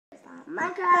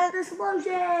Minecraft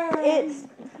explosion! It's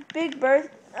a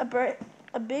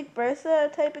big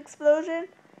Bertha type explosion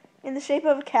in the shape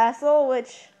of a castle,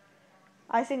 which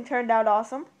I think turned out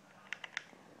awesome.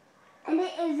 And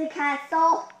it is a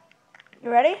castle.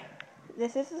 You ready?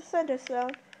 This is the center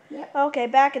stone. Yep. Okay,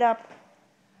 back it up.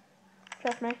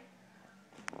 Trust me.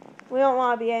 We don't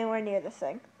want to be anywhere near this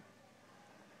thing.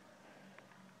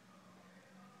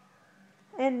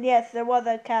 And yes, there was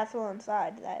a castle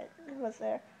inside that was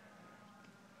there.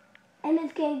 And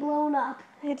it's getting blown up.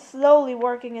 It's slowly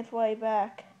working its way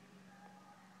back.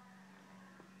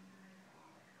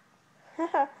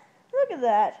 Look at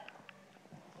that.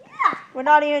 Yeah. We're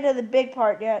not even to the big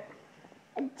part yet.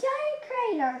 A giant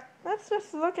crater. Let's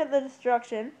just look at the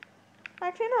destruction.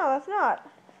 Actually, no, let's not.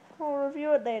 We'll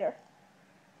review it later.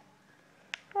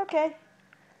 Okay.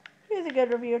 Here's a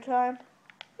good review time.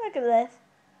 Look at this.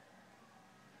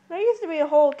 There used to be a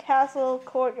whole castle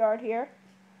courtyard here.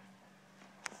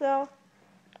 So,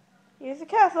 here's the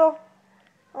castle.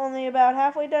 Only about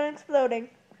halfway done exploding.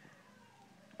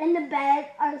 And the beds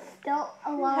are still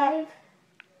alive.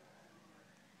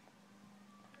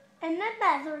 And the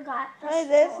beds got destroyed. Hey,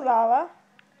 this lava.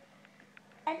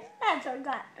 And the beds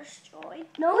got destroyed.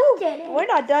 No, it didn't. We're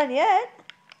not done yet.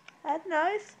 That's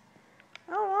nice.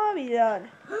 I don't want to be done.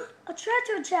 A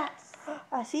treasure chest.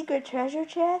 A secret treasure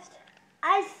chest?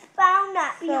 I found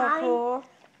that behind. So cool.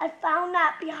 I found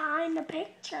that behind the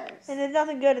pictures. And there's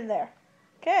nothing good in there.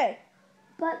 Okay.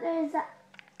 But there's a...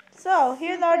 So,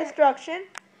 here's our destruction.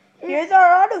 Here's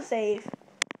our autosave.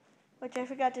 Which I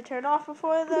forgot to turn off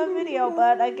before the video,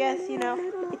 but I guess, you know,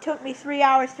 it took me 3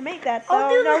 hours to make that, so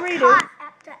no redo.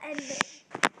 After ending.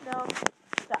 No,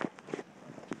 stop.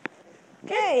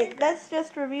 Okay, let's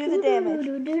just review the damage.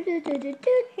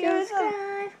 Here's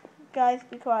guys,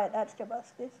 be quiet. That's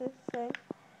Jabuscus is saying.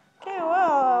 Okay,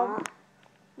 well,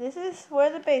 this is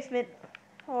where the basement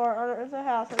or under the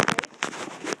house is.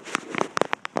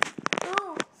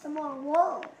 Oh, some more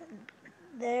wool.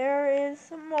 There is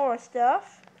some more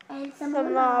stuff. And some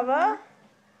lava.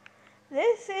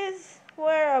 This is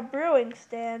where a brewing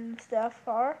stand and stuff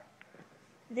are.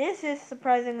 This is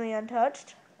surprisingly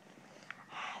untouched.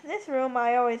 This room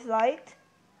I always liked.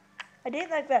 I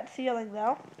didn't like that ceiling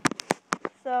though.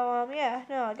 So, yeah,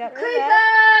 no, I got rid of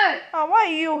that. Oh, why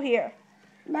are you here?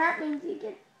 That means you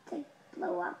get to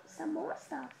blow up some more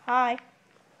stuff. Hi.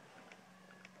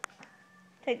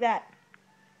 Take that.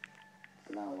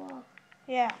 Blow up.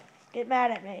 Yeah, get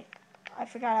mad at me. I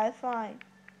forgot I was flying.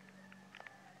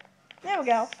 There we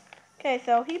go. Okay,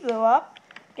 so he blew up,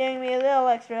 giving me a little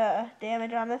extra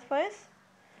damage on this place.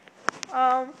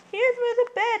 Here's where the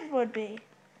bed would be.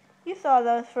 You saw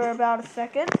those for about a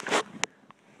second.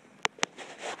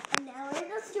 And now it's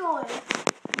destroyed.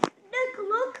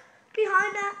 Look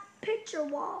behind that picture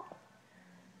wall.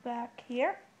 Back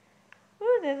here.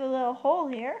 Ooh, there's a little hole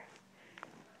here.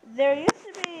 There used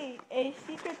to be a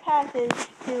secret passage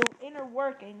to inner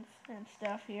workings and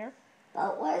stuff here.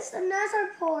 But where's the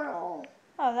nether portal?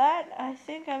 Oh, that, I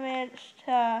think I managed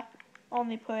to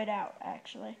only put it out,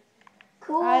 actually.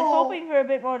 Cool. I was hoping for a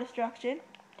bit more destruction.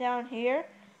 Down here,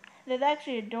 there's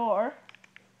actually a door.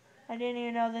 I didn't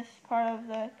even know this part of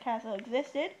the castle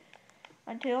existed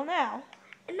until now.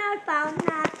 And I found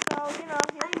that. So, you know,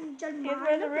 here's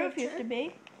where the roof used to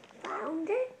be. Found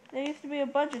it. There used to be a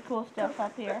bunch of cool stuff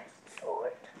up here.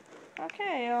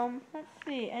 Okay, let's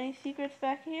see. Any secrets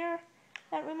back here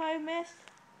that we might have missed?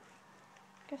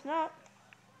 Guess not.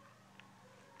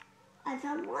 I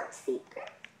found one secret.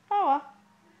 Oh well.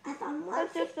 I found one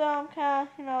Let's just kind of,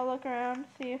 you know, look around,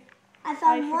 see if I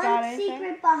found one anything.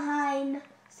 secret behind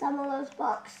some of those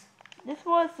books. This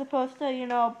was supposed to, you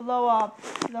know, blow up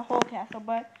the whole castle,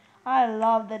 but I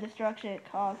love the destruction it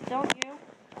caused, don't you?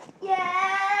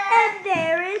 Yeah. And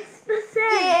there is the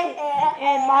sand. Yeah.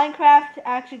 And Minecraft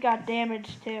actually got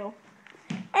damaged too.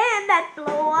 And that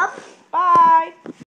blow up. Bye.